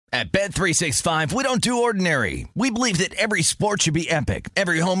At Bet365, we don't do ordinary. We believe that every sport should be epic.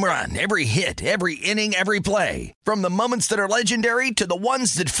 Every home run, every hit, every inning, every play. From the moments that are legendary to the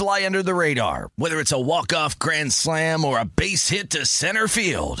ones that fly under the radar. Whether it's a walk-off grand slam or a base hit to center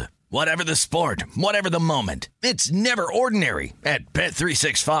field. Whatever the sport, whatever the moment. It's never ordinary at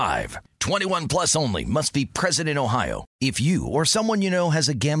Bet365. 21 plus only. Must be present in Ohio. If you or someone you know has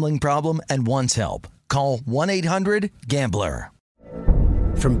a gambling problem and wants help, call 1-800-GAMBLER.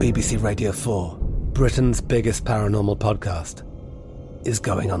 From BBC Radio 4, Britain's biggest paranormal podcast is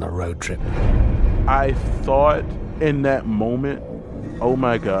going on a road trip. I thought in that moment, oh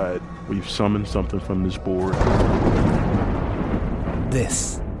my God, we've summoned something from this board.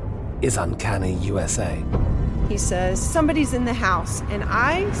 This is Uncanny USA. He says, somebody's in the house, and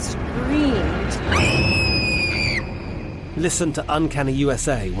I screamed. Listen to Uncanny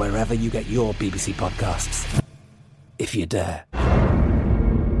USA wherever you get your BBC podcasts, if you dare.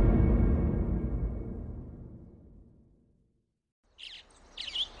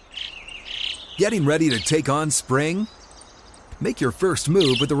 Getting ready to take on spring? Make your first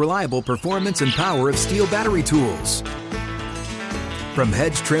move with the reliable performance and power of Steel battery tools. From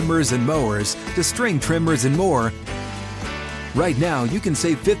hedge trimmers and mowers to string trimmers and more, right now you can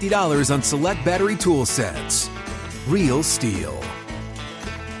save $50 on select battery tool sets. Real Steel.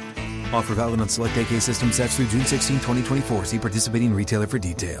 Offer valid on select AK system sets through June 16, 2024. See participating retailer for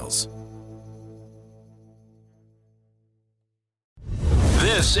details.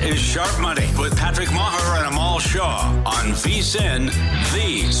 This is Sharp Money with Patrick Maher and Amal Shaw on VSiN,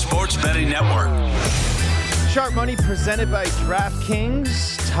 the Sports Betting Network. Sharp Money presented by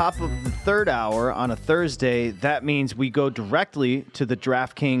DraftKings, top of the third hour on a Thursday. That means we go directly to the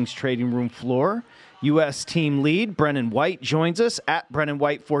DraftKings trading room floor. U.S. team lead, Brennan White, joins us at Brennan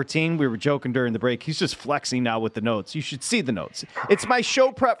White 14. We were joking during the break. He's just flexing now with the notes. You should see the notes. It's my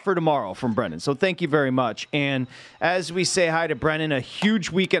show prep for tomorrow from Brennan, so thank you very much. And as we say hi to Brennan, a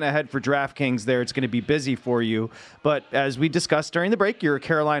huge weekend ahead for DraftKings there. It's going to be busy for you. But as we discussed during the break, you're a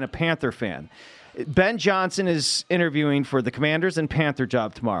Carolina Panther fan. Ben Johnson is interviewing for the Commanders and Panther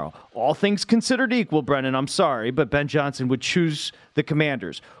job tomorrow. All things considered equal, Brennan, I'm sorry, but Ben Johnson would choose the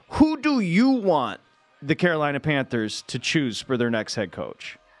Commanders. Who do you want the Carolina Panthers to choose for their next head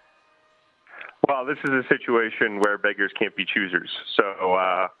coach? Well, this is a situation where beggars can't be choosers. So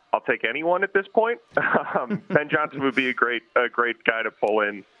I'll take anyone at this point. Ben Johnson would be a great guy to pull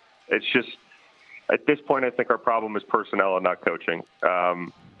in. It's just, at this point, I think our problem is personnel and not coaching.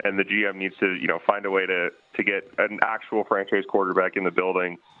 And the GM needs to, find a way to get an actual franchise quarterback in the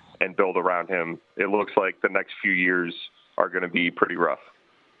building and build around him. It looks like the next few years are going to be pretty rough.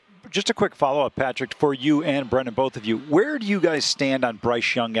 Just a quick follow-up, Patrick, for you and Brennan, both of you. Where do you guys stand on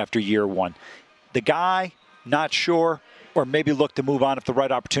Bryce Young after year one? The guy, not sure, or maybe look to move on if the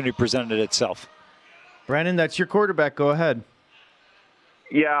right opportunity presented itself? Brennan, that's your quarterback. Go ahead.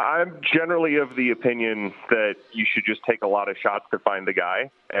 Yeah, I'm generally of the opinion that you should just take a lot of shots to find the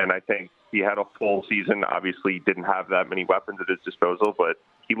guy. And I think he had a full season. Obviously, didn't have that many weapons at his disposal, but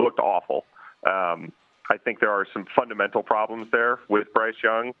he looked awful. I think there are some fundamental problems there with Bryce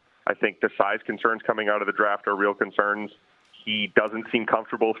Young. I think the size concerns coming out of the draft are real concerns. He doesn't seem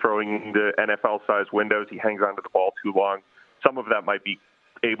comfortable throwing the NFL-sized windows. He hangs onto the ball too long. Some of that might be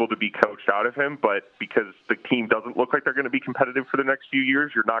able to be coached out of him, but because the team doesn't look like they're going to be competitive for the next few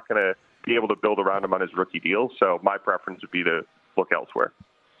years, you're not going to be able to build around him on his rookie deal. So my preference would be to look elsewhere.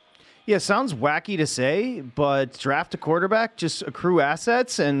 Yeah, sounds wacky to say, but draft a quarterback, just accrue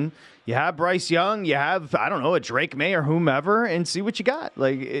assets, and you have Bryce Young, you have, I don't know, a Drake May or whomever, and see what you got.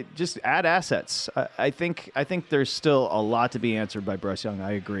 Just add assets. I think there's still a lot to be answered by Bryce Young.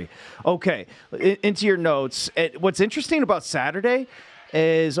 I agree. Okay, into your notes. What's interesting about Saturday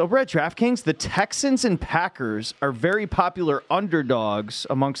is over at DraftKings, the Texans and Packers are very popular underdogs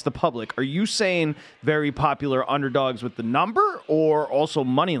amongst the public. Are you saying very popular underdogs with the number or also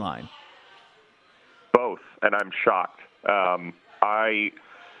money line? Both, and I'm shocked.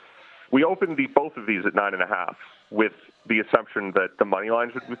 We opened both of these at 9.5 with the assumption that the money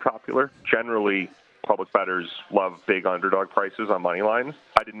lines would be popular. Generally, public bettors love big underdog prices on money lines.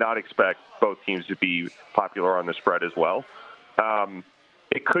 I did not expect both teams to be popular on the spread as well.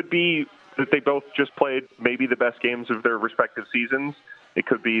 It could be that they both just played maybe the best games of their respective seasons. It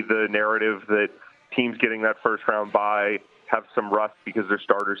could be the narrative that teams getting that first round bye have some rust because their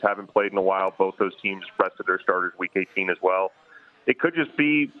starters haven't played in a while. Both those teams rested their starters week 18 as well. It could just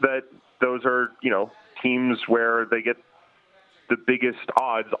be that those are, teams where they get the biggest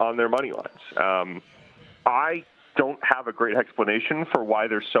odds on their money lines. I don't have a great explanation for why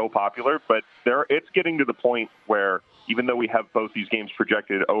they're so popular, but it's getting to the point where even though we have both these games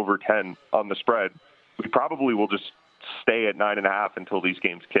projected over 10 on the spread, we probably will just stay at 9.5 until these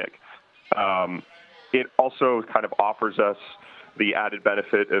games kick. It also kind of offers us the added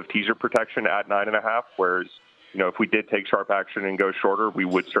benefit of teaser protection at 9.5, whereas, if we did take sharp action and go shorter, we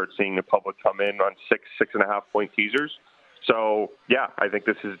would start seeing the public come in on 6.5 point teasers. So, yeah, I think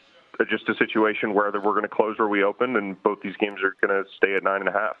this is just a situation where we're going to close where we opened, and both these games are going to stay at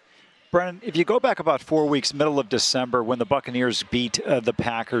 9.5. Brennan, if you go back about 4 weeks, middle of December, when the Buccaneers beat the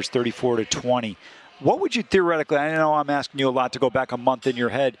Packers 34-20, what would you theoretically, I know I'm asking you a lot to go back a month in your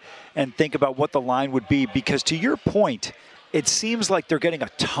head and think about what the line would be, because to your point, it seems like they're getting a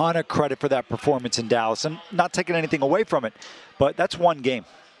ton of credit for that performance in Dallas, and not taking anything away from it, but that's one game.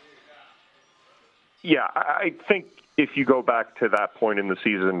 Yeah, I think if you go back to that point in the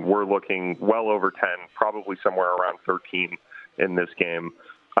season, we're looking well over 10, probably somewhere around 13 in this game.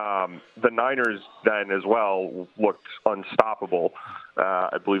 The Niners then as well looked unstoppable.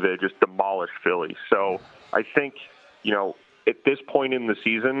 I believe they just demolished Philly. So I think, at this point in the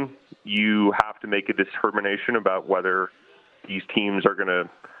season, you have to make a determination about whether these teams are going to,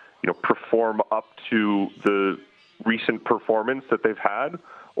 perform up to the recent performance that they've had,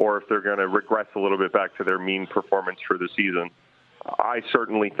 or if they're going to regress a little bit back to their mean performance for the season. I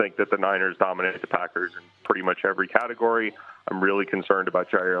certainly think that the Niners dominate the Packers in pretty much every category. I'm really concerned about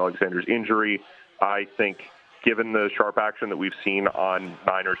Jair Alexander's injury. I think, given the sharp action that we've seen on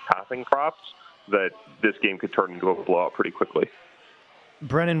Niners passing props, that this game could turn into a blowout pretty quickly.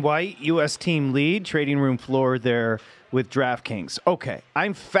 Brennan White, U.S. team lead, trading room floor there with DraftKings. Okay,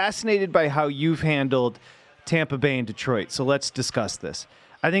 I'm fascinated by how you've handled Tampa Bay and Detroit, so let's discuss this.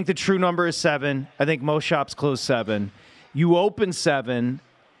 I think the true number is 7. I think most shops close 7. You open 7.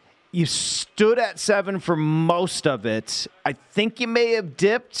 You stood at 7 for most of it. I think you may have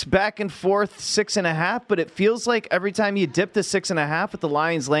dipped back and forth 6.5, but it feels like every time you dip to 6.5 with the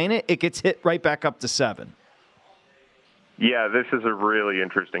Lions laying it, it gets hit right back up to 7. Yeah, this is a really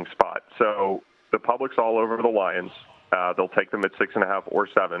interesting spot. So the public's all over the Lions. They'll take them at 6.5 or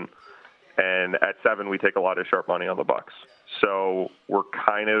 7. And at 7, we take a lot of sharp money on the Bucs. So we're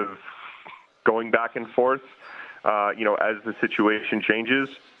kind of going back and forth. As the situation changes,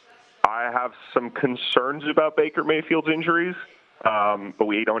 I have some concerns about Baker Mayfield's injuries, but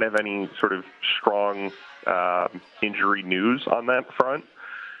we don't have any sort of strong injury news on that front.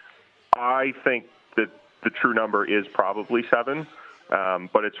 I think that the true number is probably 7,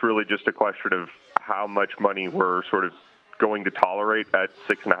 but it's really just a question of how much money we're sort of going to tolerate at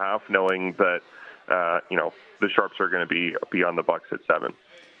 6.5, knowing that the sharps are going to be on the Bucs at 7.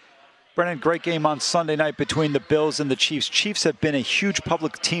 Brennan, great game on Sunday night between the Bills and the Chiefs. Chiefs have been a huge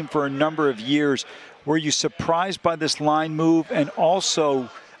public team for a number of years. Were you surprised by this line move? And also,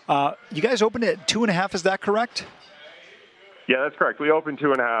 you guys opened it at 2.5, is that correct? Yeah, that's correct. We opened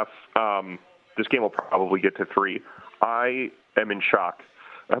 2.5. This game will probably get to 3. I am in shock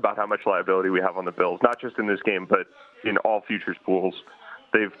about how much liability we have on the Bills, not just in this game, but in all futures pools.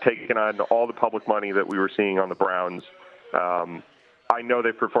 They've taken on all the public money that we were seeing on the Browns. I know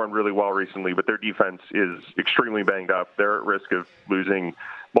they've performed really well recently, but their defense is extremely banged up. They're at risk of losing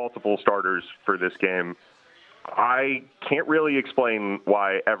multiple starters for this game. I can't really explain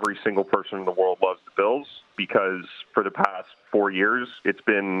why every single person in the world loves the Bills, because for the past 4 years, it's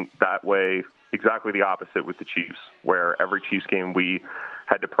been that way, exactly the opposite with the Chiefs, where every Chiefs game we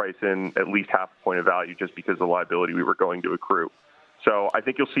had to price in at least half a point of value just because of the liability we were going to accrue. So I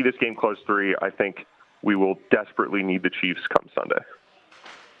think you'll see this game close 3. I think we will desperately need the Chiefs come Sunday.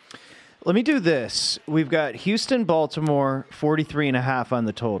 Let me do this. We've got Houston, Baltimore, 43.5 on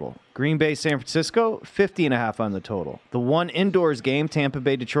the total. Green Bay, San Francisco, 50.5 on the total. The one indoors game, Tampa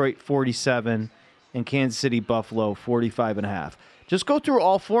Bay, Detroit, 47, and Kansas City, Buffalo, 45.5. Just go through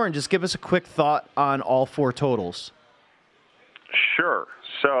all 4 and just give us a quick thought on all 4 totals. Sure.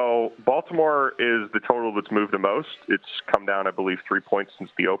 So Baltimore is the total that's moved the most. It's come down, I believe, 3 points since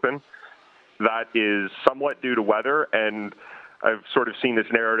the open. That is somewhat due to weather, and I've sort of seen this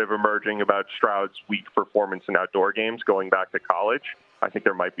narrative emerging about Stroud's weak performance in outdoor games going back to college. I think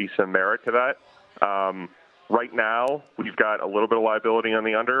there might be some merit to that. Right now, we've got a little bit of liability on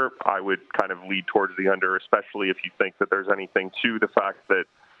the under. I would kind of lead towards the under, especially if you think that there's anything to the fact that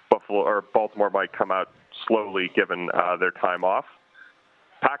Baltimore might come out slowly given their time off.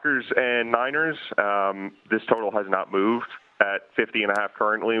 Packers and Niners, this total has not moved. At 50.5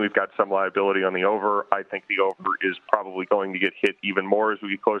 currently, we've got some liability on the over. I think the over is probably going to get hit even more as we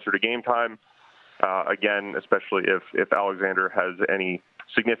get closer to game time. Again, especially if Alexander has any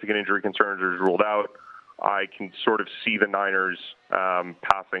significant injury concerns or is ruled out, I can sort of see the Niners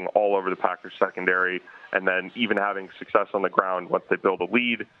passing all over the Packers secondary and then even having success on the ground once they build a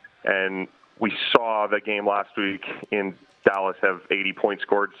lead. And we saw the game last week in Dallas have 80 points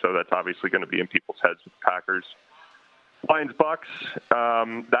scored, so that's obviously going to be in people's heads with the Packers. Lions-Bucks,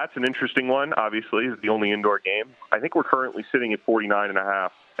 that's an interesting one, obviously. It's the only indoor game. I think we're currently sitting at 49.5,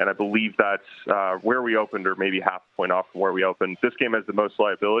 and I believe that's where we opened, or maybe half a point off from where we opened. This game has the most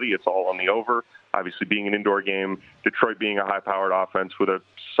liability. It's all on the over. Obviously, being an indoor game, Detroit being a high-powered offense with a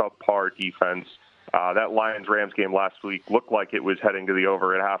subpar defense. That Lions-Rams game last week looked like it was heading to the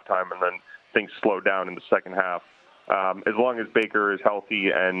over at halftime, and then things slowed down in the second half. As long as Baker is healthy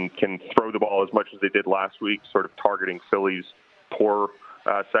and can throw the ball as much as they did last week, sort of targeting Philly's poor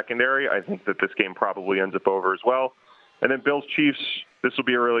secondary, I think that this game probably ends up over as well. And then Bills-Chiefs, this will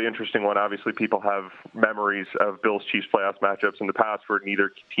be a really interesting one. Obviously, people have memories of Bills-Chiefs playoff matchups in the past where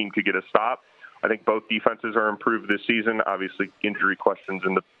neither team could get a stop. I think both defenses are improved this season. Obviously, injury questions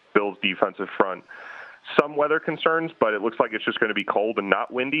in the Bills' defensive front. Some weather concerns, but it looks like it's just going to be cold and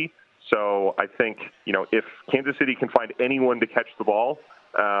not windy. So I think, if Kansas City can find anyone to catch the ball,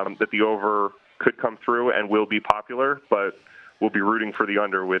 that the over could come through and will be popular, but we'll be rooting for the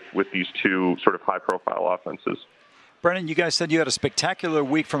under with these two sort of high-profile offenses. Brennan, you guys said you had a spectacular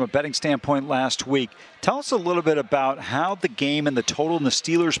week from a betting standpoint last week. Tell us a little bit about how the game and the total and the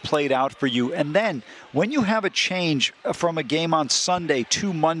Steelers played out for you. And then when you have a change from a game on Sunday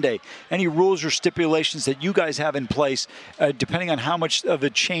to Monday, any rules or stipulations that you guys have in place, depending on how much of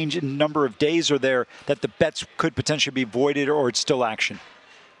a change in number of days are there, that the bets could potentially be voided or it's still action?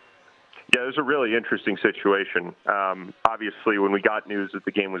 Yeah, it was a really interesting situation. Obviously, when we got news that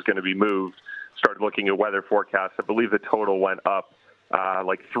the game was going to be moved, started looking at weather forecasts, I believe the total went up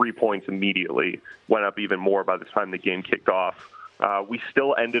like 3 points immediately, went up even more by the time the game kicked off. We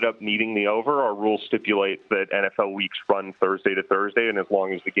still ended up needing the over. Our rules stipulate that NFL weeks run Thursday to Thursday, and as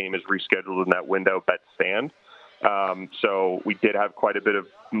long as the game is rescheduled in that window, bets stand. So we did have quite a bit of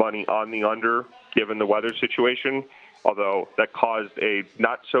money on the under given the weather situation, although that caused a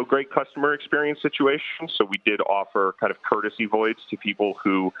not-so-great customer experience situation. So we did offer kind of courtesy voids to people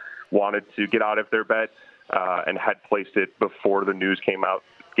who wanted to get out of their bet and had placed it before the news came out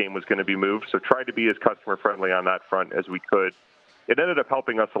the game was going to be moved. So tried to be as customer-friendly on that front as we could. It ended up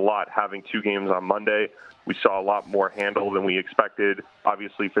helping us a lot having two games on Monday. We saw a lot more handle than we expected.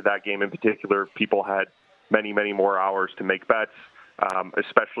 Obviously, for that game in particular, people had many, many more hours to make bets,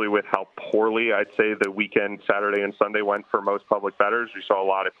 especially with how poorly, I'd say, the weekend, Saturday and Sunday went for most public bettors. We saw a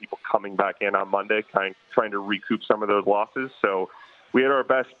lot of people coming back in on Monday, trying to recoup some of those losses. So we had our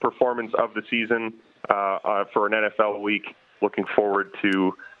best performance of the season for an NFL week. Looking forward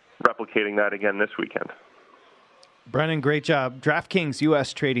to replicating that again this weekend. Brennan, great job. DraftKings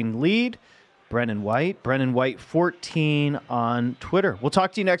U.S. trading lead. Brennan White 14 on Twitter. We'll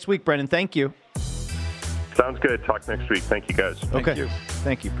talk to you next week, Brennan. Thank you. Sounds good. Talk next week. Thank you, guys.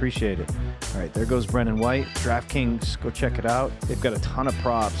 Thank you. Appreciate it. All right, there goes Brennan White. DraftKings, go check it out. They've got a ton of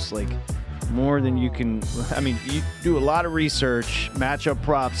props, like more than you can. I mean, you do a lot of research, matchup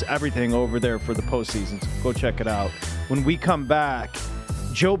props, everything over there for the postseason. So go check it out. When we come back,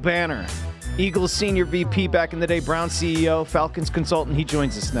 Joe Banner, Eagles senior VP back in the day, Browns CEO, Falcons consultant. He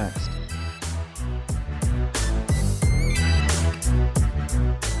joins us next.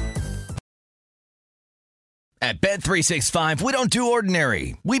 At Bet365, we don't do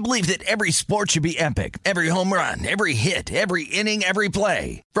ordinary. We believe that every sport should be epic. Every home run, every hit, every inning, every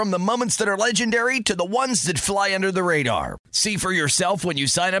play. From the moments that are legendary to the ones that fly under the radar. See for yourself when you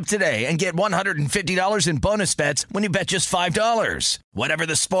sign up today and get $150 in bonus bets when you bet just $5. Whatever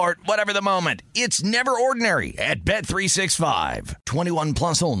the sport, whatever the moment, it's never ordinary at Bet365. 21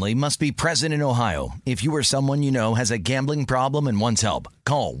 plus only. Must be present in Ohio. If you or someone you know has a gambling problem and wants help,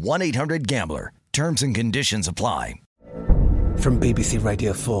 call 1-800-GAMBLER. Terms and conditions apply. From BBC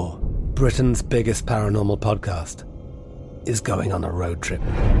Radio 4, Britain's biggest paranormal podcast is going on a road trip.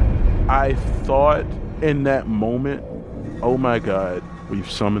 I thought in that moment, oh my God, we've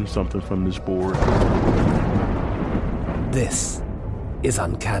summoned something from this board. This is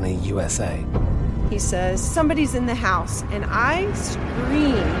Uncanny USA. He says, somebody's in the house, and I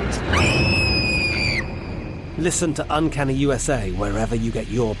screamed. Listen to Uncanny USA wherever you get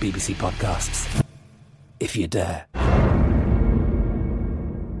your BBC podcasts, if you dare.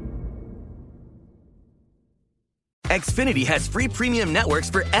 Xfinity has free premium networks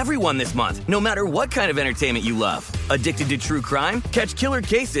for everyone this month, no matter what kind of entertainment you love. Addicted to true crime? Catch killer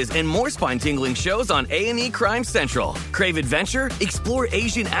cases and more spine-tingling shows on A&E Crime Central. Crave adventure? Explore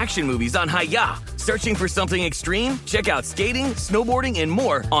Asian action movies on Hi-YAH. Searching for something extreme? Check out skating, snowboarding, and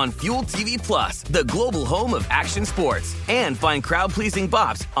more on Fuel TV Plus, the global home of action sports. And find crowd-pleasing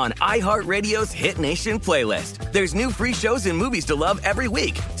bops on iHeartRadio's Hit Nation playlist. There's new free shows and movies to love every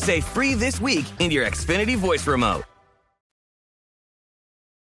week. Say free this week in your Xfinity voice remote.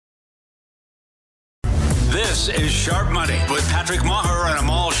 This is Sharp Money with Patrick Maher and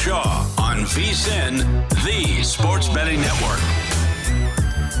Amal Shaw on VSiN, the Sports Betting Network.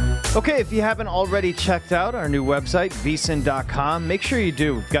 Okay, if you haven't already checked out our new website, vsin.com, make sure you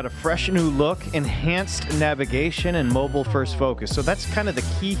do. We've got a fresh new look, enhanced navigation, and mobile-first focus. So that's kind of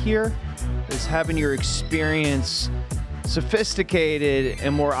the key here, is having your experience sophisticated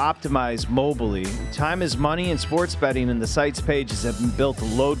and more optimized mobilely. Time is money in sports betting, and the site's pages have been built to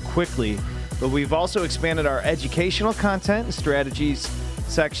load quickly. But we've also expanded our educational content and strategies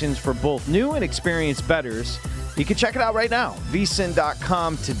sections for both new and experienced bettors. You can check it out right now,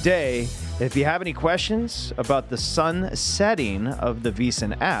 vsin.com today. If you have any questions about the sun setting of the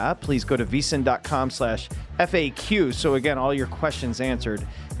VSiN app, please go to vsin.com/FAQ. So again, all your questions answered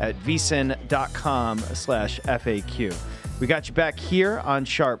at vsin.com/FAQ. We got you back here on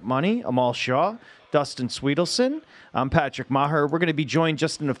Sharp Money. Amal Shaw, Dustin Sweetelson. I'm Patrick Maher. We're going to be joined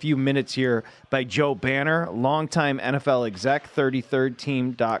just in a few minutes here by Joe Banner, longtime NFL exec,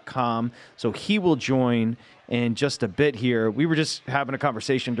 33rdteam.com. So he will join in just a bit here. We were just having a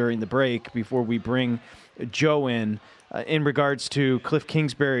conversation during the break before we bring Joe in regards to Cliff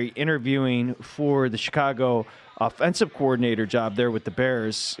Kingsbury interviewing for the Chicago offensive coordinator job there with the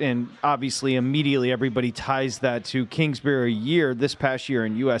Bears. And obviously, immediately everybody ties that to Kingsbury this past year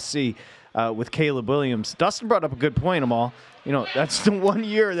in USC. With Caleb Williams. Dustin brought up a good point, Amal. You know, that's the 1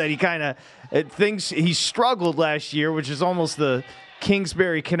 year that he kind of thinks he struggled last year, which is almost the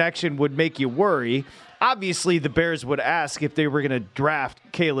Kingsbury connection would make you worry. Obviously, the Bears would ask if they were going to draft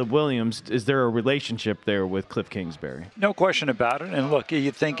Caleb Williams. Is there a relationship there with Cliff Kingsbury? No question about it. And look,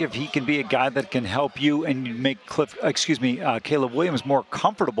 you think if he can be a guy that can help you and make Caleb Williams more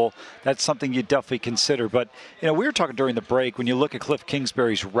comfortable, that's something you definitely consider. But, we were talking during the break, when you look at Cliff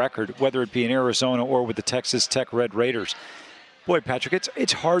Kingsbury's record, whether it be in Arizona or with the Texas Tech Red Raiders, boy, Patrick,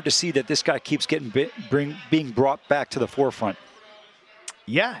 it's hard to see that this guy keeps being brought back to the forefront.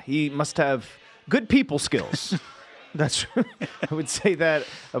 Yeah, he must have good people skills. I would say that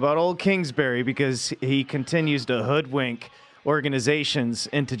about old Kingsbury, because he continues to hoodwink organizations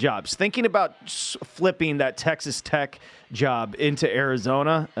into jobs. Thinking about flipping that Texas Tech job into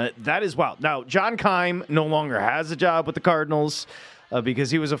Arizona, that is wild. Now, John Keim no longer has a job with the Cardinals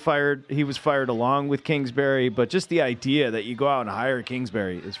because he was fired along with Kingsbury. But just the idea that you go out and hire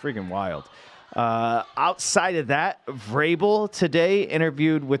Kingsbury is freaking wild. Outside of that, Vrabel today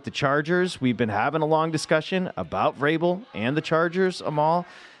interviewed with the Chargers. We've been having a long discussion about Vrabel and the Chargers, Amal.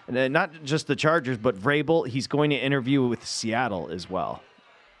 And not just the Chargers, but Vrabel. He's going to interview with Seattle as well.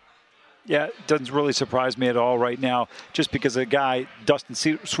 Yeah, it doesn't really surprise me at all right now, just because the guy Dustin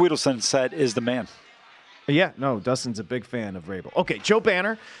Sweetelson said is the man. Yeah, no, Dustin's a big fan of Vrabel. Okay, Joe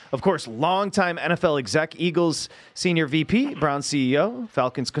Banner, of course, longtime NFL exec, Eagles senior VP, Browns CEO,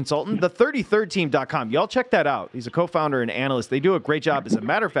 Falcons consultant, the 33rdteam.com. Y'all check that out. He's a co-founder and analyst. They do a great job. As a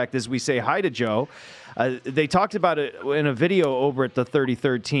matter of fact, as we say hi to Joe, they talked about it in a video over at the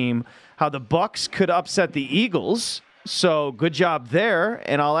 33rd Team, how the Bucs could upset the Eagles. So good job there.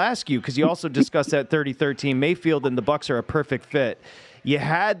 And I'll ask you, because you also discussed that 33rd Team, Mayfield and the Bucs are a perfect fit. You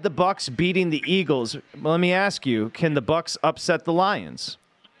had the Bucs beating the Eagles. Well, let me ask you, can the Bucs upset the Lions?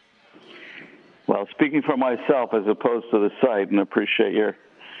 Well, speaking for myself as opposed to the site, and appreciate your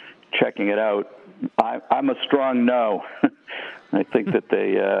checking it out, I'm a strong no. I think that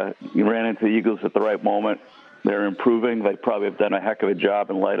they ran into the Eagles at the right moment. They're improving. They probably have done a heck of a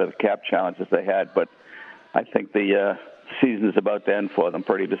job in light of the cap challenges they had, but I think the season is about to end for them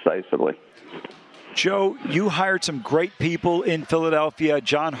pretty decisively. Joe, you hired some great people in Philadelphia,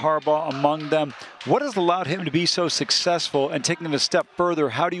 John Harbaugh among them. What has allowed him to be so successful? And taking it a step further,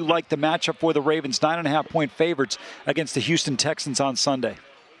 how do you like the matchup for the Ravens, 9.5-point favorites against the Houston Texans on Sunday?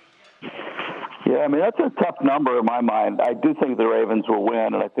 Yeah, I mean, that's a tough number in my mind. I do think the Ravens will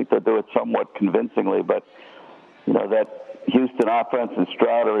win, and I think they'll do it somewhat convincingly. But, that Houston offense and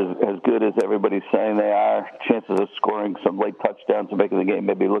Stroud are as good as everybody's saying they are. Chances of scoring some late touchdowns and making the game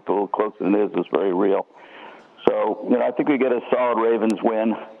maybe look a little closer than it is very real. So, I think we get a solid Ravens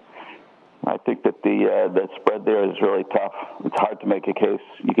win. I think that the spread there is really tough. It's hard to make a case.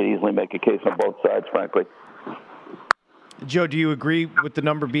 You could easily make a case on both sides, frankly. Joe, do you agree with the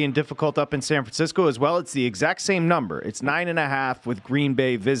number being difficult up in San Francisco as well? It's the exact same number. It's 9.5 with Green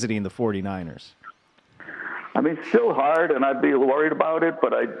Bay visiting the 49ers. I mean, still hard, and I'd be worried about it,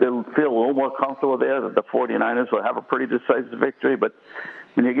 but I feel a little more comfortable there that the 49ers will have a pretty decisive victory. But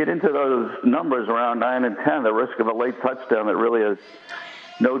when you get into those numbers around 9 and 10, the risk of a late touchdown that really is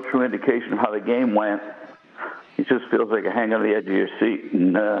no true indication of how the game went, it just feels like a hang on the edge of your seat.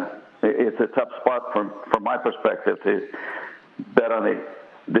 And it's a tough spot from my perspective to bet on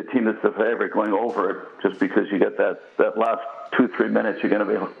the team that's the favorite going over it, just because you get that last 2-3 minutes you're going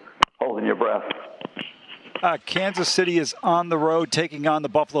to be holding your breath. Kansas City is on the road taking on the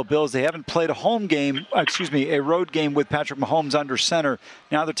Buffalo Bills. They haven't played a road game with Patrick Mahomes under center.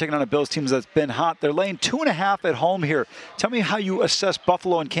 Now they're taking on a Bills team that's been hot. They're laying 2.5 at home here. Tell me how you assess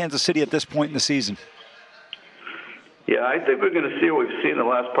Buffalo and Kansas City at this point in the season. Yeah, I think we're going to see what we've seen the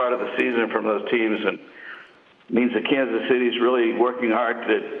last part of the season from those teams, and it means that Kansas City's really working hard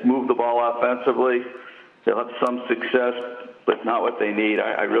to move the ball offensively. They'll have some success, but not what they need.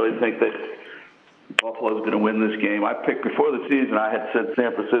 I really think that Buffalo's going to win this game. I picked before the season, I had said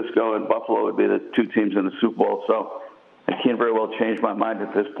San Francisco and Buffalo would be the two teams in the Super Bowl, so I can't very well change my mind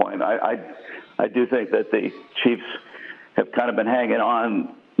at this point. I do think that the Chiefs have kind of been hanging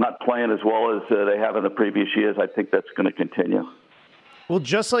on, not playing as well as they have in the previous years. I think that's going to continue. Well,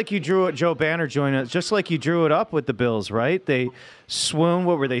 just like you drew it, Joe Banner joined us, just like you drew it up with the Bills, right? They swoon,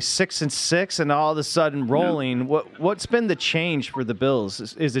 what were they, 6-6, and all of a sudden rolling. Yeah. What's been the change for the Bills?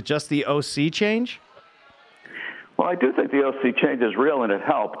 Is it just the OC change? Well, I do think the OC change is real, and it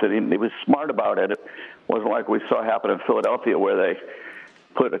helped. And he was smart about it. It wasn't like we saw happen in Philadelphia, where they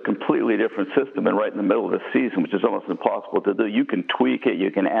put a completely different system in right in the middle of the season, which is almost impossible to do. You can tweak it.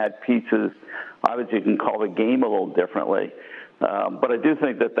 You can add pieces. Obviously, you can call the game a little differently. But I do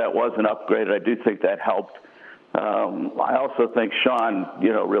think that was an upgrade. I do think that helped. I also think Sean,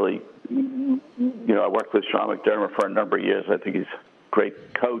 really, I worked with Sean McDermott for a number of years. I think he's a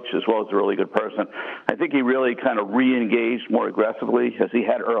great coach as well as a really good person. I think he really kind of re-engaged more aggressively as he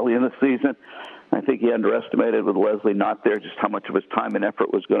had early in the season. I think he underestimated with Leslie not there just how much of his time and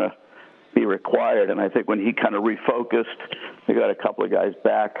effort was going to be required. And I think when he kind of refocused, they got a couple of guys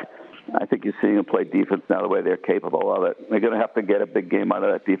back. I think you're seeing them play defense now the way they're capable of it. They're going to have to get a big game out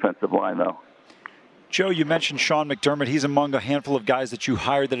of that defensive line, though. Joe, you mentioned Sean McDermott. He's among a handful of guys that you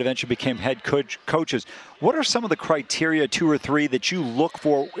hired that eventually became head coaches. What are some of the criteria, 2 or 3, that you look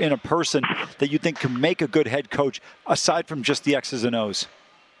for in a person that you think can make a good head coach, aside from just the X's and O's?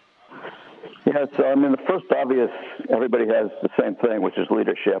 Yeah, so, the first obvious, everybody has the same thing, which is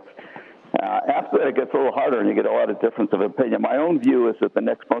leadership. After that, it gets a little harder, and you get a lot of difference of opinion. My own view is that the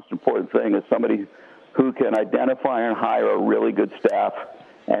next most important thing is somebody who can identify and hire a really good staff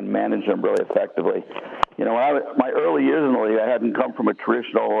and manage them really effectively. My early years in the league, I hadn't come from a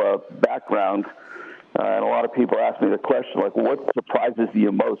traditional background, and a lot of people ask me the question, like, what surprises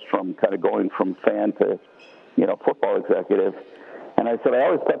you most from kind of going from fan to, football executive? And I said, I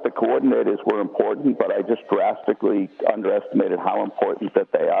always thought the coordinators were important, but I just drastically underestimated how important that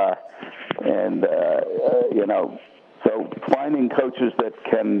they are. And, so finding coaches that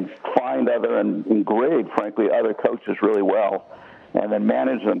can find other and grade, frankly, other coaches really well and then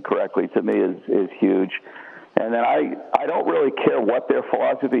manage them correctly, to me, is huge. And then I don't really care what their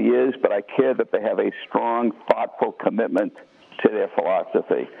philosophy is, but I care that they have a strong, thoughtful commitment to their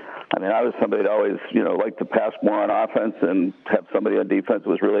philosophy. I was somebody that always, liked to pass more on offense and have somebody on defense that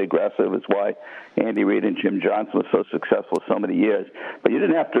was really aggressive. It's why Andy Reid and Jim Johnson was so successful so many years. But you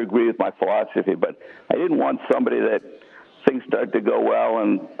didn't have to agree with my philosophy, but I didn't want somebody that things started to go well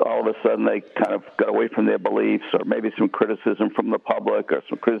and all of a sudden they kind of got away from their beliefs, or maybe some criticism from the public or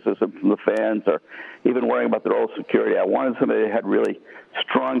some criticism from the fans, or even worrying about their own security. I wanted somebody that had really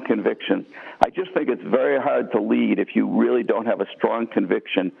strong conviction. I just think it's very hard to lead if you really don't have a strong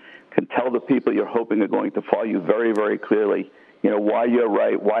conviction, can tell the people you're hoping are going to follow you very, very clearly, why you're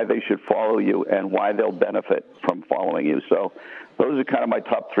right, why they should follow you, and why they'll benefit from following you. So those are kind of my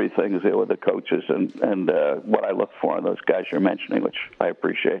top 3 things there with the coaches and what I look for in those guys you're mentioning, which I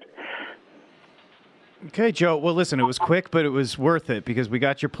appreciate. Okay, Joe. Well, listen, it was quick, but it was worth it because we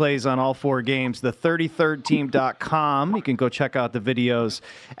got your plays on all 4 games. The 33rdteam.com. You can go check out the videos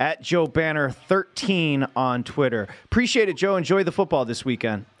at Joe Banner 13 on Twitter. Appreciate it, Joe. Enjoy the football this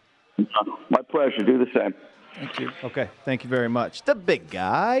weekend. My pleasure. Do the same. Thank you. Okay, thank you very much. The big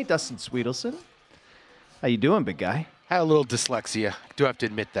guy, Dustin Sweetelson. How you doing, big guy? I had a little dyslexia. I do have to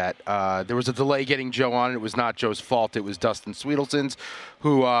admit that. There was a delay getting Joe on. It was not Joe's fault. It was Dustin Sweetelson's,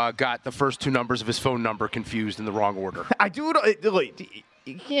 who got the first 2 numbers of his phone number confused in the wrong order. I do it.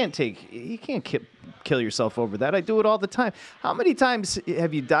 You can't kill yourself over that. I do it all the time. How many times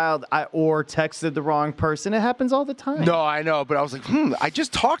have you dialed or texted the wrong person? It happens all the time. No, I know, but I was like, I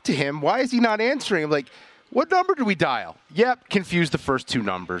just talked to him. Why is he not answering? I'm like, What number did we dial? Yep, confuse the first two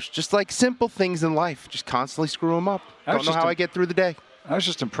numbers. Just like simple things in life. Just constantly screw them up. Don't know how I get through the day. I was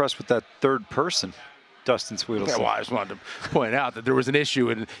just impressed with that third person, Dustin Sweetelson. Okay, well, I just wanted to point out that there was an issue,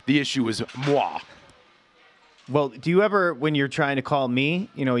 and the issue was moi. Well, do you ever, when you're trying to call me,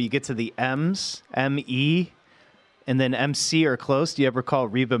 you get to the M's, M-E, and then MC are close. Do you ever call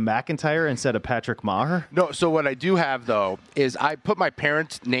Reba McEntire instead of Patrick Maher? No, so what I do have, though, is I put my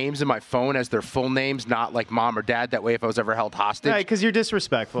parents' names in my phone as their full names, not like mom or dad. That way, if I was ever held hostage. Right, because you're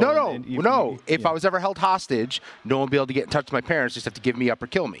disrespectful. No. If I was ever held hostage, no one would be able to get in touch with my parents. Just have to give me up or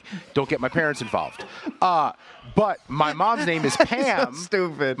kill me. Don't get my parents involved. But my mom's name is Pam. So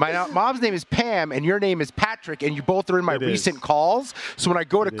stupid. My mom's name is Pam, and your name is Patrick, and you both are in my recent calls. So when I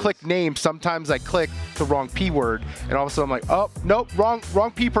go to click names, sometimes I click the wrong P word, and all of a sudden I'm like, oh, nope,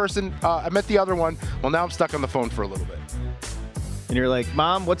 wrong P person. I meant the other one. Well, now I'm stuck on the phone for a little bit. And you're like,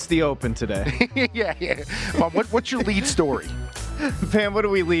 Mom, what's the open today? yeah. Mom, what's your lead story? Pam, what are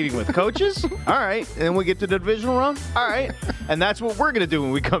we leading with? Coaches? All right. And then we get to the divisional round? All right. And that's what we're going to do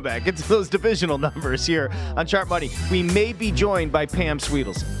when we come back. Get to those divisional numbers here on Sharp Money. We may be joined by Pam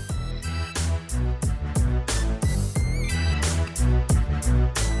Sweetelson.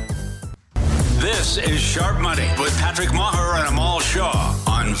 This is Sharp Money with Patrick Maher and Amal Shaw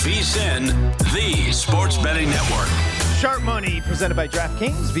on VSiN, the Sports Betting Network. Sharp Money presented by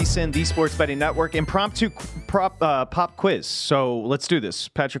DraftKings, VSiN, the Sports Betting Network. Impromptu pop quiz. So let's do this.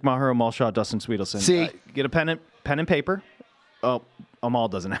 Patrick Maher, Amal Shaw, Dustin Sweetelson. See, get a pen and paper. Oh, Amal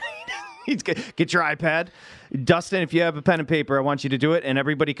doesn't. Get your iPad. Dustin, if you have a pen and paper, I want you to do it, and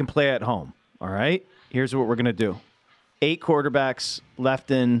everybody can play at home. All right? Here's what we're going to do. 8 quarterbacks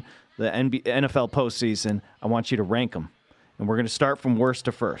left in the NFL postseason. I want you to rank them. And we're going to start from worst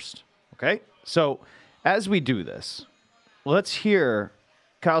to first. Okay? So as we do this, let's hear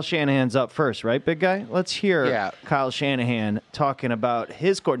Kyle Shanahan's up first, right, big guy? Let's hear Kyle Shanahan talking about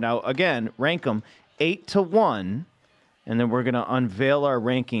his court. Now, again, rank them 8-1, and then we're going to unveil our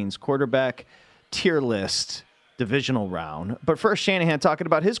rankings, quarterback tier list, divisional round. But first, Shanahan talking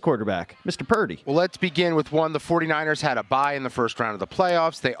about his quarterback, Mr. Purdy. Well, let's begin with one. The 49ers had a bye in the first round of the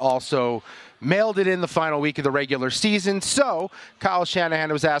playoffs. They also mailed it in the final week of the regular season. So Kyle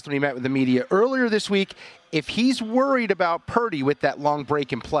Shanahan was asked when he met with the media earlier this week if he's worried about Purdy with that long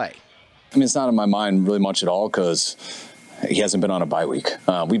break in play. I mean, it's not in my mind really much at all because he hasn't been on a bye week.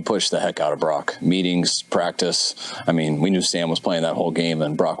 We pushed the heck out of Brock. Meetings, practice. I mean, we knew Sam was playing that whole game,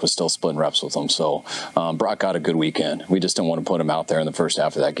 and Brock was still splitting reps with him. So Brock got a good weekend. We just didn't want to put him out there in the first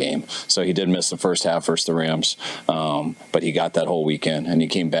half of that game. So he did miss the first half versus the Rams, but he got that whole weekend, and he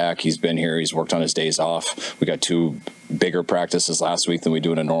came back. He's been here. He's worked on his days off. We got 2 bigger practices last week than we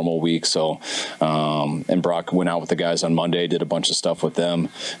do in a normal week. So, and Brock went out with the guys on Monday, did a bunch of stuff with them,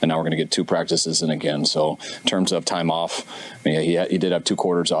 and now we're going to get 2 practices in again. So in terms of time off, I mean, he did have 2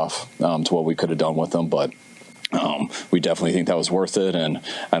 quarters off to what we could have done with them, but we definitely think that was worth it, and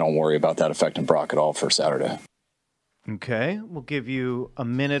I don't worry about that affecting Brock at all for Saturday. Okay, we'll give you a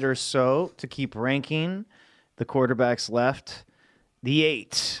minute or so to keep ranking the quarterbacks left. The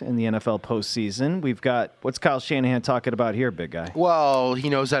 8 in the NFL postseason. We've got, what's Kyle Shanahan talking about here, big guy? Well, he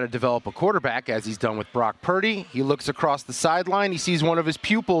knows how to develop a quarterback, as he's done with Brock Purdy. He looks across the sideline. He sees one of his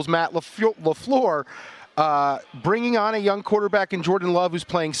pupils, Matt LaFleur, bringing on a young quarterback in Jordan Love who's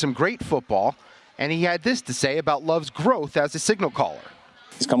playing some great football. And he had this to say about Love's growth as a signal caller.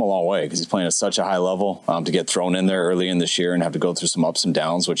 He's come a long way because he's playing at such a high level. To get thrown in there early in this year and have to go through some ups and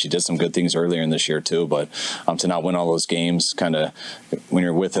downs, which he did some good things earlier in this year too, but to not win all those games, kind of when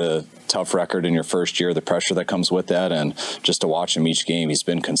you're with a tough record in your first year, the pressure that comes with that, and just to watch him each game, he's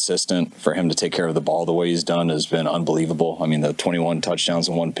been consistent. For him to take care of the ball the way he's done has been unbelievable. I mean, the 21 touchdowns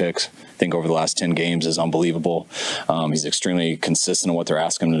and 1 pick, I think over the last 10 games is unbelievable. He's extremely consistent in what they're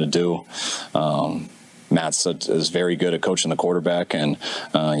asking him to do. Matt is very good at coaching the quarterback, and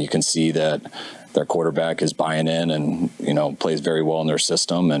you can see that their quarterback is buying in and, plays very well in their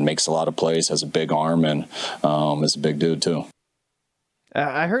system and makes a lot of plays, has a big arm, and is a big dude too.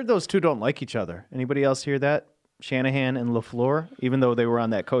 I heard those 2 don't like each other. Anybody else hear that? Shanahan and LaFleur, even though they were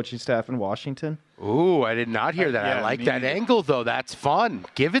on that coaching staff in Washington? Ooh, I did not hear that. I like that angle, though. That's fun.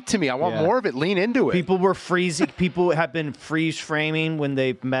 Give it to me. I want more of it. Lean into it. People were freezing. People have been freeze framing when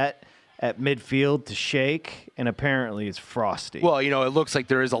they've met at midfield to shake, and apparently it's frosty. Well, it looks like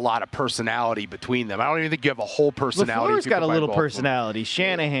there is a lot of personality between them. I don't even think you have a whole personality. LaFleur's got a little personality.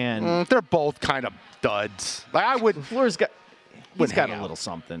 Shanahan. They're both kind of duds. LaFleur's got... He's got a little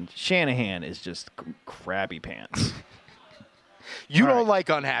something. Shanahan is just crabby pants. You don't like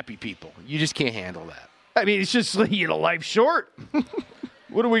unhappy people. You just can't handle that. I mean, it's just, life's short.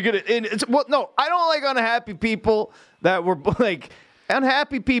 What are we gonna? Well, no, I don't like unhappy people that were like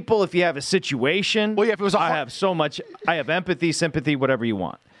unhappy people. If you have a situation, well, yeah, if it was, I have empathy, sympathy, whatever you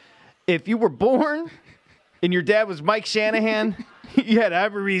want. If you were born and your dad was Mike Shanahan, you had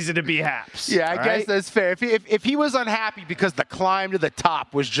every reason to be haps. Yeah, I guess that's fair. If he was unhappy because the climb to the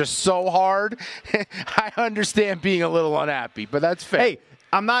top was just so hard, I understand being a little unhappy, but that's fair. Hey,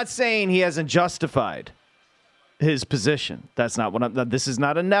 I'm not saying he hasn't justified his position. That's not what this is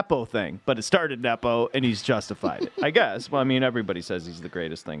not a Nepo thing, but it started Nepo and he's justified it, I guess. Well, I mean, everybody says he's the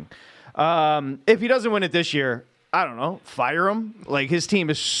greatest thing. If he doesn't win it this year, I don't know, fire him. Like, his team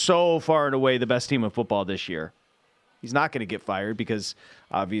is so far and away the best team in football this year. He's not going to get fired because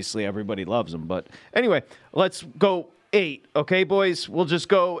obviously everybody loves him. But anyway, let's go 8. Okay, boys? We'll just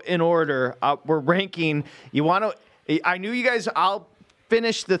go in order. We're ranking. I knew you guys, I'll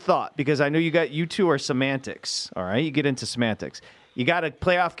finish the thought because I know you two are semantics. All right? You get into semantics. You got a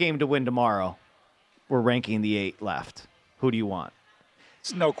playoff game to win tomorrow. We're ranking the 8 left. Who do you want?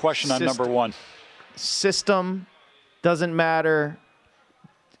 It's no question on number 1. System doesn't matter.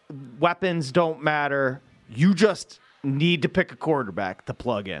 Weapons don't matter. You just need to pick a quarterback to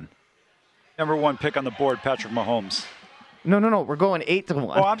plug in. Number 1 pick on the board, Patrick Mahomes. No. We're going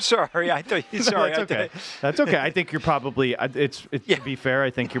 8-1. Oh, I'm sorry. I thought you. Sorry. That's okay. That's okay. I think you're probably. To be fair,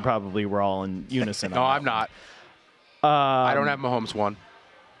 I think we're all in unison. No, I'm not. I don't have Mahomes 1.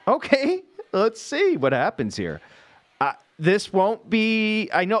 Okay, let's see what happens here. This won't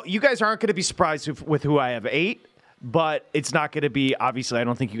be. I know you guys aren't going to be surprised with who I have 8. But it's not going to be, obviously, I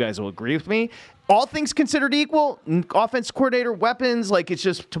don't think you guys will agree with me. All things considered equal, offense coordinator, weapons, like it's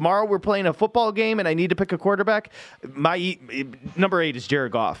just tomorrow we're playing a football game and I need to pick a quarterback. My number 8 is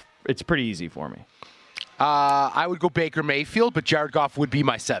Jared Goff. It's pretty easy for me. I would go Baker Mayfield, but Jared Goff would be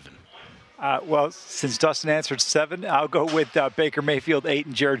my 7. Well, since Dustin answered 7, I'll go with Baker Mayfield 8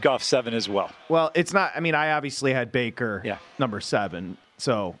 and Jared Goff 7 as well. Well, it's not, I mean, I obviously had Baker number 7.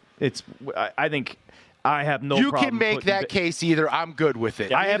 So I think I have no problem. You can make that case either. I'm good with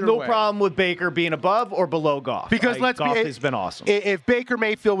it. I have no problem with Baker being above or below Goff. Because Goff has been awesome. If Baker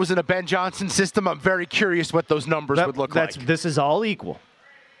Mayfield was in a Ben Johnson system, I'm very curious what those numbers would look like. This is all equal.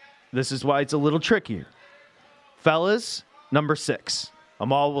 This is why it's a little trickier. Fellas, number 6.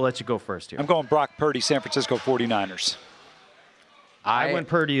 We'll let you go first here. I'm going Brock Purdy, San Francisco 49ers. I went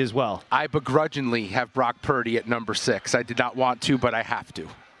Purdy as well. I begrudgingly have Brock Purdy at number 6. I did not want to, but I have to.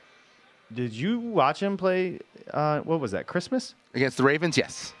 Did you watch him play, what was that, Christmas? Against the Ravens?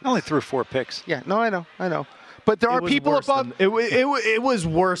 Yes. I only threw 4 picks. Yeah, no, I know. But there are people above. It was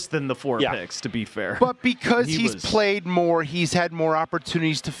worse than the 4 picks, to be fair. But because he's played more, he's had more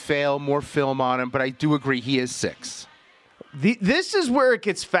opportunities to fail, more film on him. But I do agree he is 6. This is where it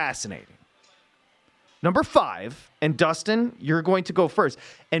gets fascinating. Number 5, and Dustin, you're going to go first.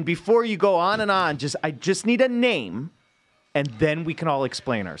 And before you go on and on, I just need a name, and then we can all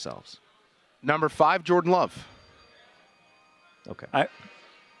explain ourselves. Number 5, Jordan Love. Okay.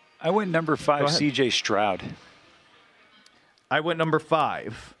 I went number 5, CJ Stroud. I went number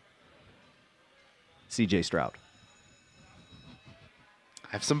 5, CJ Stroud.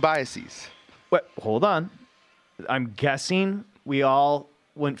 I have some biases. Wait, hold on. I'm guessing we all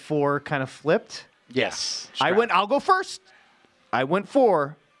went 4 kind of flipped. Yes. Stroud. I'll go first. I went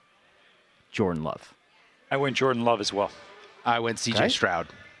 4, Jordan Love. I went Jordan Love as well. I went CJ Stroud.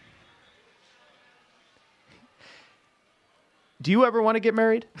 Do you ever want to get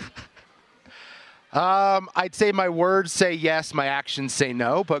married? I'd say my words say yes, my actions say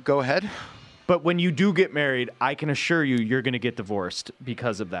no, but go ahead. But when you do get married, I can assure you, you're going to get divorced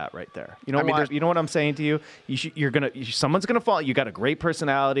because of that right there. You know what? You know what I'm saying to you? Someone's going to fall. You got a great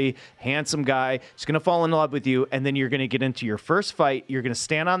personality, handsome guy. He's going to fall in love with you, and then you're going to get into your first fight. You're going to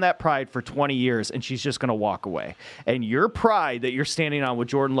stand on that pride for 20 years, and she's just going to walk away. And your pride that you're standing on with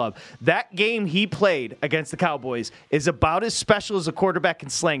Jordan Love, that game he played against the Cowboys is about as special as a quarterback can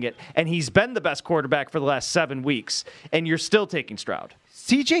sling it, and he's been the best quarterback for the last 7 weeks, and you're still taking Stroud.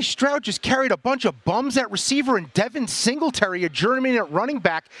 CJ Stroud just carried a bunch of bums at receiver and Devin Singletary, a journeyman at running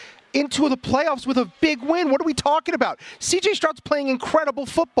back, into the playoffs with a big win. What are we talking about? CJ Stroud's playing incredible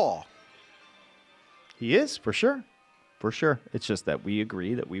football. He is, for sure. For sure. It's just that we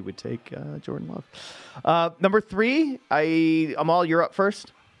agree that we would take Jordan Love. Number 3, Amal, you're up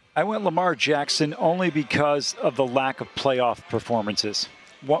first. I went Lamar Jackson only because of the lack of playoff performances.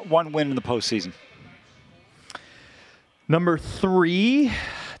 One win in the postseason. Number 3,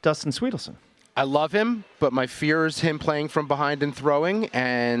 Dustin Sweetelson. I love him, but my fear is him playing from behind and throwing,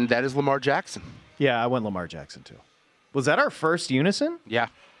 and that is Lamar Jackson. Yeah, I went Lamar Jackson, too. Was that our first unison? Yeah.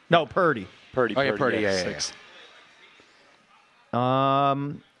 No, Purdy. Purdy. Oh, yeah, Purdy. Yeah.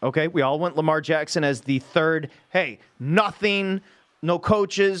 Okay, we all went Lamar Jackson as the third. Hey, nothing, no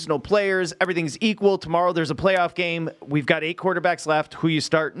coaches, no players, everything's equal. Tomorrow there's a playoff game. We've got 8 quarterbacks left. Who you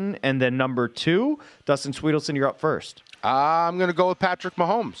starting? And then number 2, Dustin Sweetelson, you're up first. I'm going to go with Patrick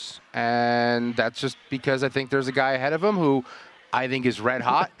Mahomes. And that's just because I think there's a guy ahead of him who I think is red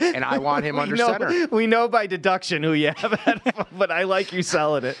hot, and I want him under center. We know by deduction who you have ahead of him, but I like you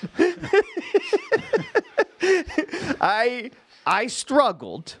selling it. I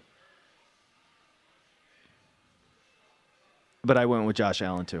struggled, but I went with Josh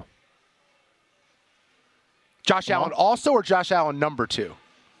Allen too. Josh Allen also, or Josh Allen number 2?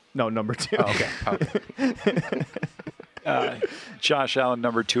 No, number 2. Oh, okay. Josh Allen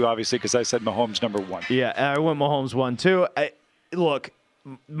number 2, obviously, because I said Mahomes number 1. Yeah, I went Mahomes 1 too. Look,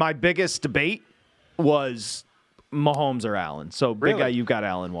 my biggest debate was Mahomes or Allen. So, big guy, you got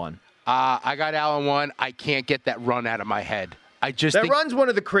Allen 1. I got Allen 1. I can't get that run out of my head. That run's one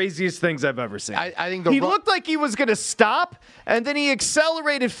of the craziest things I've ever seen. I think he looked like he was going to stop, and then he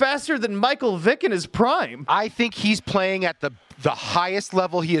accelerated faster than Michael Vick in his prime. I think he's playing at the highest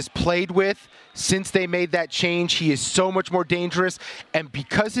level he has played with since they made that change. He is so much more dangerous, and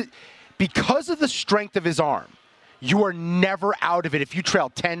because of the strength of his arm, you are never out of it. If you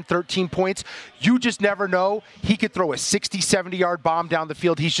trail 10, 13 points, you just never know. He could throw a 60, 70-yard bomb down the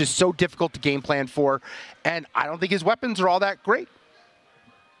field. He's just so difficult to game plan for, and I don't think his weapons are all that great.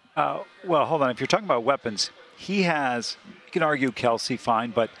 Well, hold on. If you're talking about weapons, you can argue Kelsey, fine,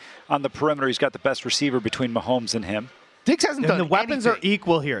 but on the perimeter, he's got the best receiver between Mahomes and him. Diggs hasn't done the weapons anything. are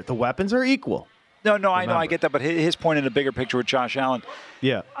equal here. The weapons are equal. No, I know, I get that, but his point in the bigger picture with Josh Allen.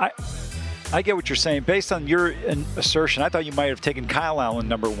 Yeah. I get what you're saying. Based on your assertion, I thought you might have taken Kyle Allen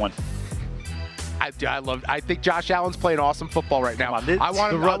number 1. I think Josh Allen's playing awesome football right now.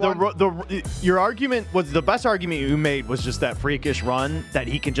 Your argument was the best argument you made was just that freakish run that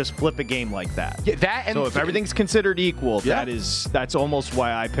he can just flip a game like that. Yeah, so if everything's considered equal, that's almost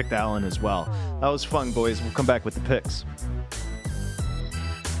why I picked Allen as well. That was fun, boys. We'll come back with the picks.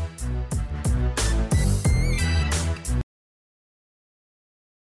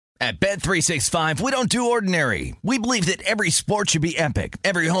 At Bet365, we don't do ordinary. We believe that every sport should be epic.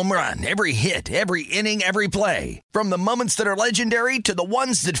 Every home run, every hit, every inning, every play. From the moments that are legendary to the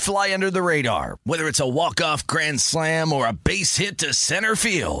ones that fly under the radar. Whether it's a walk-off grand slam or a base hit to center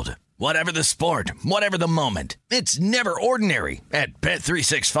field. Whatever the sport, whatever the moment. It's never ordinary at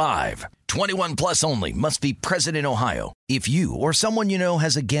Bet365. 21 plus only. Must be present in Ohio. If you or someone you know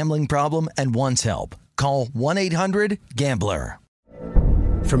has a gambling problem and wants help, call 1-800-GAMBLER.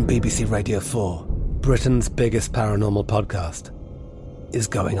 From BBC Radio 4, Britain's biggest paranormal podcast is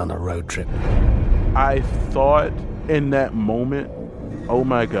going on a road trip. I thought in that moment, oh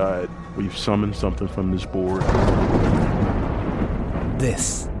my God, we've summoned something from this board.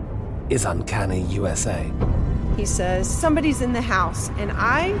 This is Uncanny USA. He says, somebody's in the house, and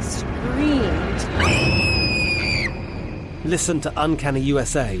I screamed. Listen to Uncanny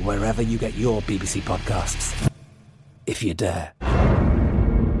USA wherever you get your BBC podcasts, if you dare.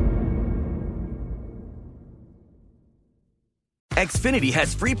 Xfinity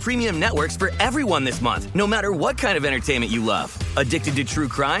has free premium networks for everyone this month, no matter what kind of entertainment you love. Addicted to true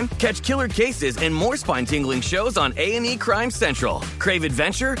crime? Catch killer cases and more spine-tingling shows on A&E Crime Central. Crave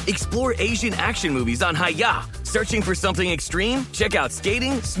adventure? Explore Asian action movies on Hi-YAH. Searching for something extreme? Check out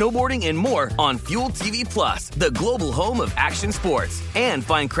skating, snowboarding, and more on Fuel TV Plus, the global home of action sports. And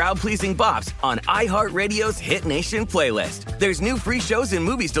find crowd-pleasing bops on iHeartRadio's Hit Nation playlist. There's new free shows and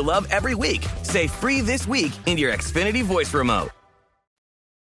movies to love every week. Say free this week in your Xfinity voice remote.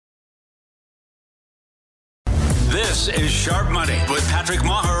 This is Sharp Money with Patrick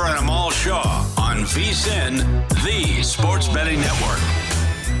Maher and Amal Shaw on VSiN, the Sports Betting Network.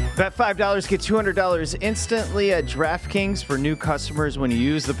 Bet $5, get $200 instantly at DraftKings for new customers when you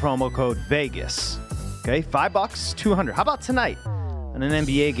use the promo code VEGAS. Okay, $5, $200. How about tonight on an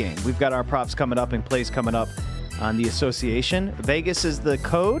NBA game? We've got our props coming up and plays coming up on the association. Vegas is the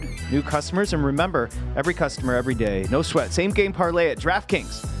code, new customers. And remember, every customer, every day, no sweat. Same game parlay at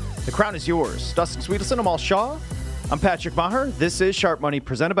DraftKings. The crown is yours. Dustin Sweetelson, Amal Shaw. I'm Patrick Maher. This is Sharp Money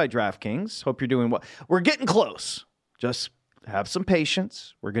presented by DraftKings. Hope you're doing well. We're getting close. Just have some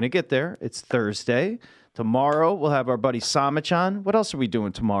patience. We're going to get there. It's Thursday. Tomorrow, we'll have our buddy Samich on. What else are we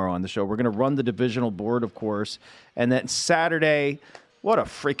doing tomorrow on the show? We're going to run the divisional board, of course. And then Saturday, what a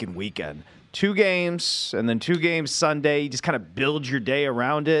freaking weekend. 2 games, and then 2 games Sunday. You just kind of build your day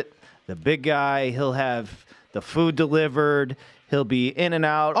around it. The big guy, he'll have the food delivered. He'll be in and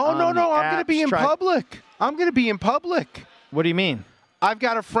out. Oh, no, I'm going to be in public. I'm going to be in public. What do you mean? I've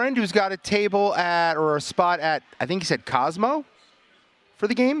got a friend who's got a table or a spot at, I think he said Cosmo. for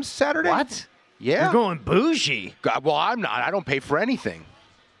the games Saturday. What? Yeah. You're going bougie. God, well, I'm not. I don't pay for anything.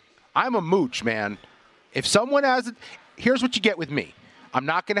 I'm a mooch, man. If someone has it, here's what you get with me. I'm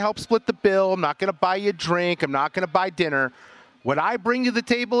not going to help split the bill. I'm not going to buy you a drink. I'm not going to buy dinner. What I bring to the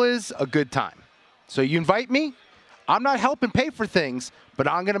table is a good time. So you invite me. I'm not helping pay for things, but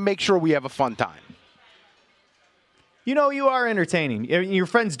I'm going to make sure we have a fun time. You know, you are entertaining. Your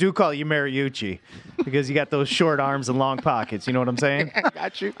friends do call you Mariucci because you got those short arms and long pockets. You know what I'm saying? I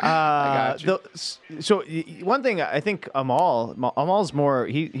got you. I got you. So one thing, I think Amal's more,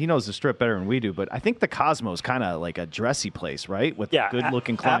 he knows the Strip better than we do, but I think the Cosmo is kind of like a dressy place, right? With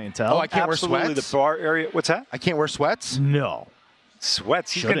good-looking clientele. Oh, I can't wear sweats? The bar area. What's that? I can't wear sweats? No.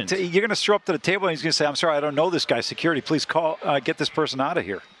 Sweats. You're going to show up to the table and he's going to say, I'm sorry, I don't know this guy. Security, please call, get this person out of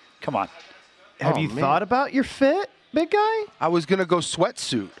here. Come on. Have you thought about your fit? Big guy? I was going to go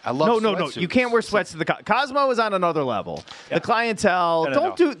sweatsuit. I love No. You can't wear sweats to the Cosmo is on another level. Yeah. The clientele,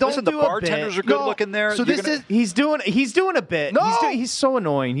 don't do Listen, do the bartenders are good looking there. So he's doing a bit. No. He's so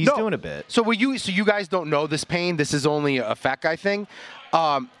annoying. He's doing a bit. So you guys don't know this pain. This is only a fat guy thing.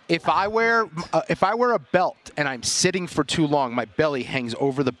 If I wear a belt and I'm sitting for too long, my belly hangs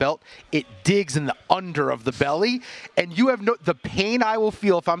over the belt. It digs in the under of the belly, and you have the pain I will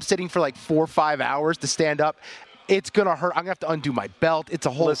feel if I'm sitting for like 4 or 5 hours to stand up. It's going to hurt. I'm going to have to undo my belt. It's a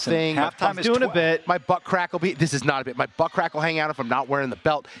whole thing. Halftime is doing a bit. My butt crack will be – this is not a bit. My butt crack will hang out if I'm not wearing the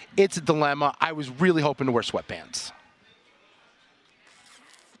belt. It's a dilemma. I was really hoping to wear sweatpants.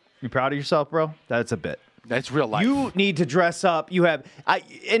 You proud of yourself, bro? That's a bit. That's real life. You need to dress up. You have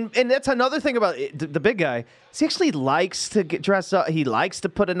and that's another thing about it, the big guy. He actually likes to get dressed up. He likes to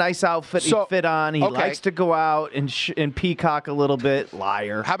put a nice outfit fit on. He likes to go out and peacock a little bit.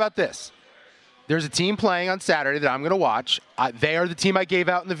 Liar. How about this? There's a team playing on Saturday that I'm going to watch. They are the team I gave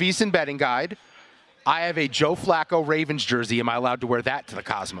out in the VSiN betting guide. I have a Joe Flacco Ravens jersey. Am I allowed to wear that to the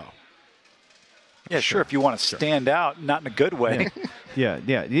Cosmo? Yeah, sure. If you want to stand out, not in a good way. Yeah.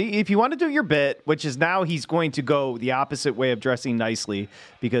 If you want to do your bit, which is now he's going to go the opposite way of dressing nicely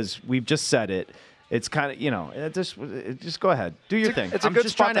because we've just said it. It's kind of, just go ahead. Do your thing. It's a I'm good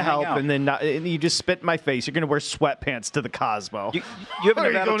just spot trying to help, hang out. and then and you just spit in my face. You're going to wear sweatpants to the Cosmo. You have a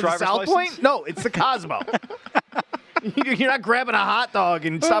Nevada going to driver's South license? Point? No, it's the Cosmo. You're not grabbing a hot dog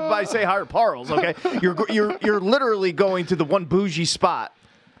and stop by Say Hi to Parles, okay? You're literally going to the one bougie spot.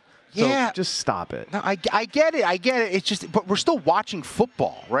 So just stop it. No, I get it. It's just, but we're still watching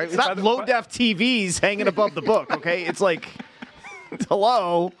football, right? It's not low-def TVs hanging above the book, okay? It's like,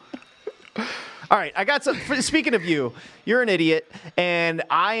 hello. All right, I got some. Speaking of you're an idiot, and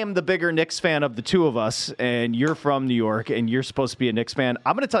I am the bigger Knicks fan of the two of us, and you're from New York, and you're supposed to be a Knicks fan.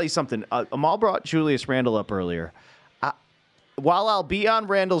 I'm going to tell you something. Amal brought Julius Randle up earlier. While I'll be on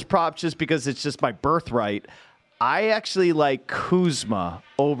Randle's props just because it's just my birthright, I actually like Kuzma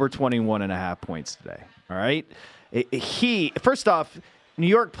over 21.5 points today. All right? First off, New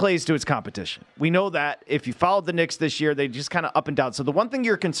York plays to its competition. We know that. If you followed the Knicks this year, they just kind of up and down. So the one thing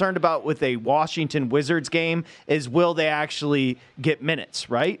you're concerned about with a Washington Wizards game is will they actually get minutes,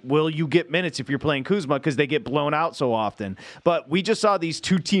 right? Will you get minutes if you're playing Kuzma because they get blown out so often? But we just saw these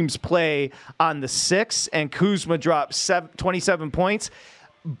two teams play on the 6th, and Kuzma dropped 27 points,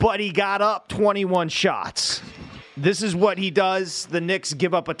 but he got up 21 shots. This is what he does. The Knicks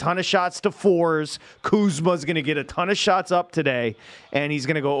give up a ton of shots to fours. Kuzma's going to get a ton of shots up today, and he's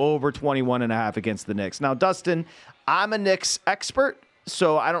going to go over 21.5 against the Knicks. Now, Dustin, I'm a Knicks expert,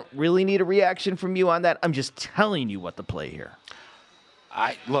 so I don't really need a reaction from you on that. I'm just telling you what to play here.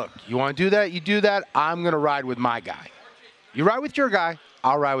 Look, you want to do that? You do that. I'm going to ride with my guy. You ride with your guy.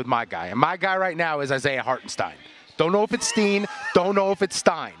 I'll ride with my guy. And my guy right now is Isaiah Hartenstein. Don't know if it's Steen. Don't know if it's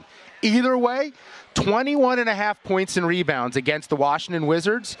Stein. Either way, 21.5 points and rebounds against the Washington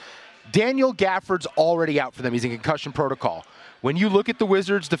Wizards. Daniel Gafford's already out for them. He's in concussion protocol. When you look at the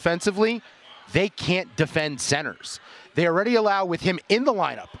Wizards defensively, they can't defend centers. They already allow, with him in the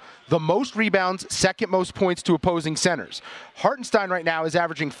lineup, the most rebounds, second most points to opposing centers. Hartenstein right now is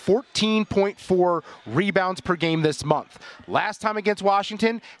averaging 14.4 rebounds per game this month. Last time against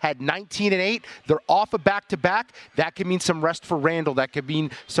Washington, had 19 and 8. They're off a back-to-back. That could mean some rest for Randle. That could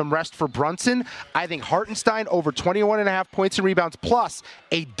mean some rest for Brunson. I think Hartenstein over 21.5 points and rebounds plus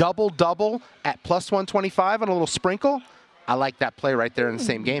a double-double at plus 125 on a little sprinkle. I like that play right there in the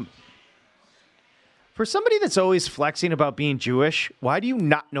same game. For somebody that's always flexing about being Jewish, why do you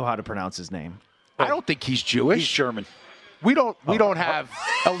not know how to pronounce his name? I don't think he's Jewish. He's German. We don't have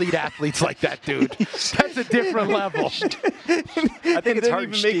elite athletes like that, dude. That's a different level. I think it's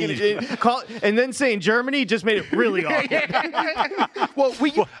hard and then saying Germany just made it really awkward. Well,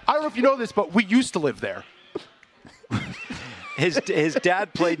 I don't know if you know this, but we used to live there. his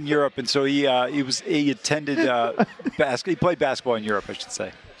dad played in Europe, and so he attended he played basketball in Europe, I should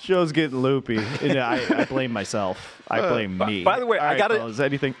say. Show's getting loopy. I blame myself. I blame me. By the way, I got it.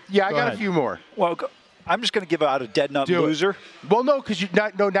 Anything? Yeah, I got a few more. Well, I'm just going to give out a dead nut loser. Well, no, because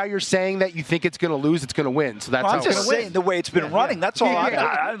now you're saying that you think it's going to lose, it's going to win. So that's how I'm just saying the way it's been running. That's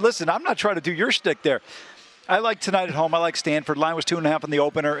all. Listen, I'm not trying to do your shtick there. I like tonight at home. I like Stanford. Line was 2.5 in the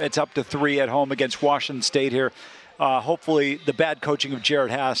opener. It's up to 3 at home against Washington State here. Hopefully, the bad coaching of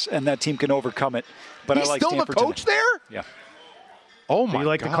Jared Haas and that team can overcome it. But He's I like still Stanford the coach tonight. there? Yeah. Oh my! Do you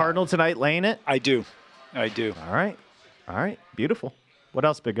like God. the Cardinal tonight, laying it? I do. All right. Beautiful. What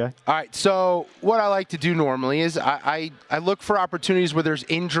else, big guy? All right, so what I like to do normally is I look for opportunities where there's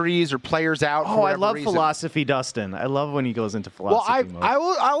injuries or players out. Oh, for I love reason. philosophy, Dustin. I love when he goes into philosophy mode.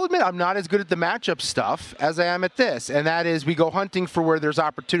 I'll admit I'm not as good at the matchup stuff as I am at this, and that is we go hunting for where there's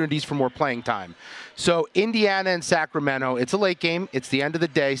opportunities for more playing time. So Indiana and Sacramento, it's a late game. It's the end of the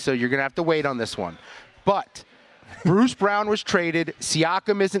day, so you're going to have to wait on this one. But Bruce Brown was traded.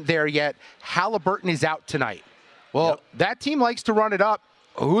 Siakam isn't there yet. Halliburton is out tonight. Well, that team likes to run it up.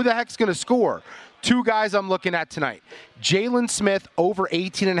 Who the heck's going to score? 2 guys I'm looking at tonight. Jalen Smith, over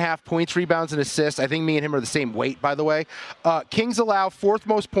 18.5 points, rebounds, and assists. I think me and him are the same weight, by the way. Kings allow 4th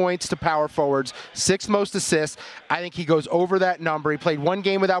most points to power forwards, 6th most assists. I think he goes over that number. He played 1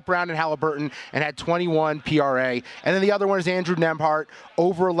 game without Brown and Halliburton and had 21 PRA. And then the other one is Andrew Nembhard,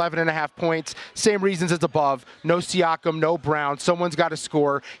 over 11.5 points. Same reasons as above. No Siakam, no Brown. Someone's got to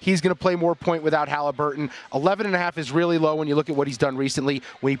score. He's going to play more point without Halliburton. 11.5 is really low when you look at what he's done recently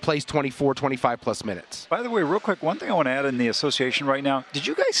when he plays 24, 25-plus minutes. By the way, real quick, one thing I want to add in the association right now. Did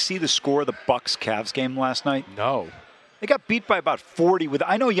you guys see the score of the Bucks-Cavs game last night? No. They got beat by about 40.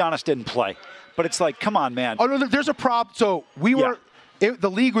 I know Giannis didn't play, but it's like, come on, man. Oh, no, there's a problem. So the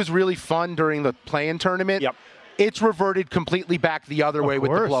league was really fun during the play-in tournament. Yep. It's reverted completely back the other way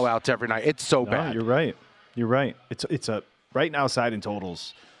with the blowouts every night. It's so bad. You're right. It's a right now side and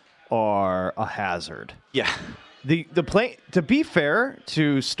totals are a hazard. Yeah. The play, to be fair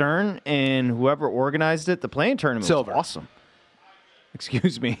to Stern and whoever organized it, the play-in tournament was awesome.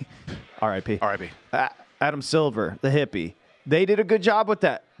 Excuse me. R.I.P. Adam Silver, the hippie. They did a good job with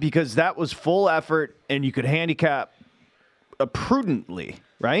that because that was full effort and you could handicap prudently,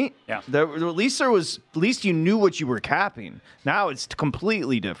 right? Yeah. At least you knew what you were capping. Now it's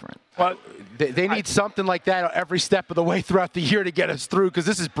completely different. Well, they need something like that every step of the way throughout the year to get us through because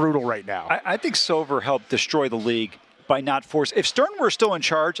this is brutal right now. I think Silver helped destroy the league by not forcing. If Stern were still in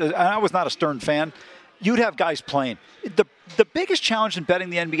charge, and I was not a Stern fan, you'd have guys playing. The biggest challenge in betting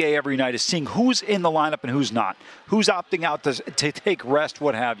the NBA every night is seeing who's in the lineup and who's not. Who's opting out to take rest,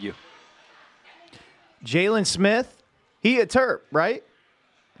 what have you. Jalen Smith, he a Terp, right?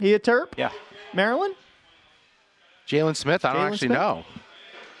 He a Terp? Yeah. Maryland? Jalen Smith? I don't actually know.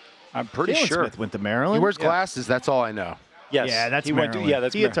 I'm pretty Jalen sure. Smith went to Maryland. He wears glasses. That's all I know. Yes. Yeah, that's he Maryland. Went to, yeah,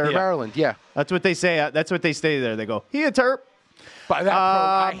 that's he a Terp. Maryland, yeah. That's what they say. That's what they say there. They go, he a Terp. But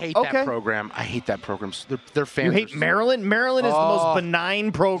I hate that program. I hate that program. Their fans. You hate Maryland? Maryland is the most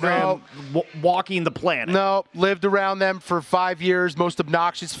benign program walking the planet. No, lived around them for 5 years. Most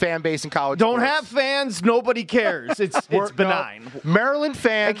obnoxious fan base in college. Don't sports. have fans. Nobody cares. It's benign. No, Maryland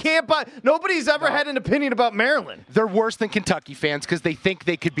fans. I can't buy. Nobody's ever had an opinion about Maryland. They're worse than Kentucky fans because they think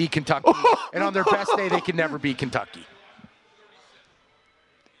they could be Kentucky, and on their best day they can never be Kentucky.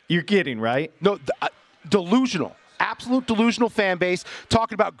 You're kidding, right? No, delusional. Absolute delusional fan base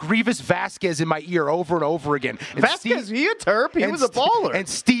talking about Grievous Vasquez in my ear over and over again. And Vasquez, he a Terp. He was a baller. And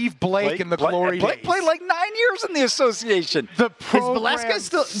Steve Blake in the glory days. Blake played like 9 years in the association. The Is Velasquez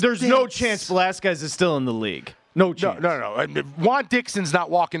still? There's no chance Velasquez is still in the league. No chance. No. I mean, Juan Dixon's not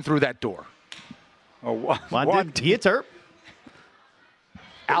walking through that door. Oh, Juan he a Terp.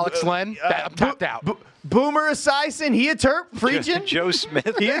 Alex Len, I'm tapped out. Boomer Esiason, he a Terp? Preaching? Joe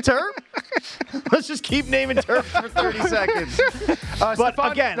Smith. He a Terp? Let's just keep naming Terps for 30 seconds.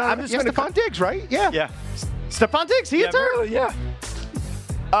 But again, I'm just going to... Stephon Diggs, right? Yeah. Stephon Diggs, he a Terp? Yeah.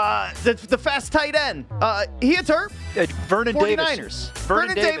 The fast tight end, he a Terp? Vernon 49ers. Davis.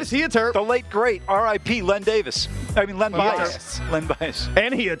 Vernon Davis, he a Terp? The late, great R.I.P. Len Davis. Len Bias. Len Bias.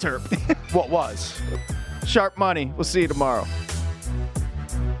 And he a Terp. What was? Sharp money. We'll see you tomorrow.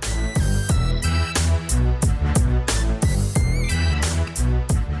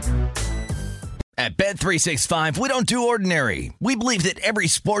 At Bet365, we don't do ordinary. We believe that every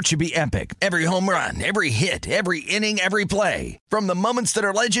sport should be epic. Every home run, every hit, every inning, every play. From the moments that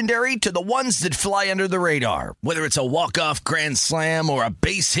are legendary to the ones that fly under the radar. Whether it's a walk-off grand slam or a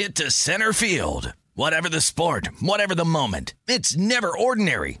base hit to center field. Whatever the sport, whatever the moment, it's never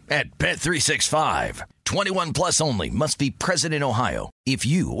ordinary at Bet365. 21 plus only. Must be present in Ohio. If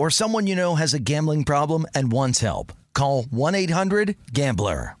you or someone you know has a gambling problem and wants help, call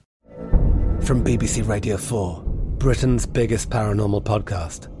 1-800-GAMBLER. From BBC Radio 4, Britain's biggest paranormal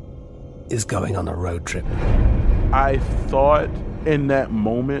podcast is going on a road trip. I thought in that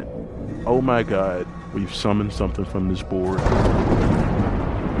moment, oh my God, we've summoned something from this board.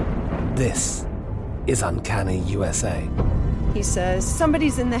 This is Uncanny USA. He says,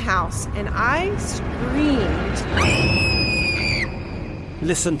 somebody's in the house, and I screamed.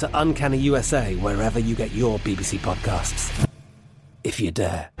 Listen to Uncanny USA wherever you get your BBC podcasts, if you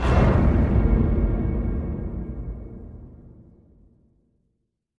dare.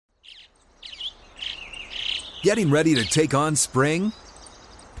 Getting ready to take on spring?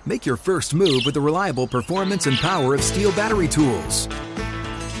 Make your first move with the reliable performance and power of Steel battery tools.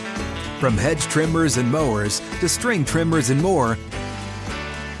 From hedge trimmers and mowers to string trimmers and more,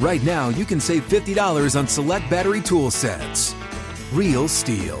 right now you can save $50 on select battery tool sets. Real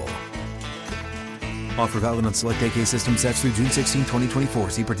Steel. Offer valid on select AK system sets through June 16, 2024.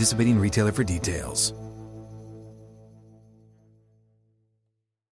 See participating retailer for details.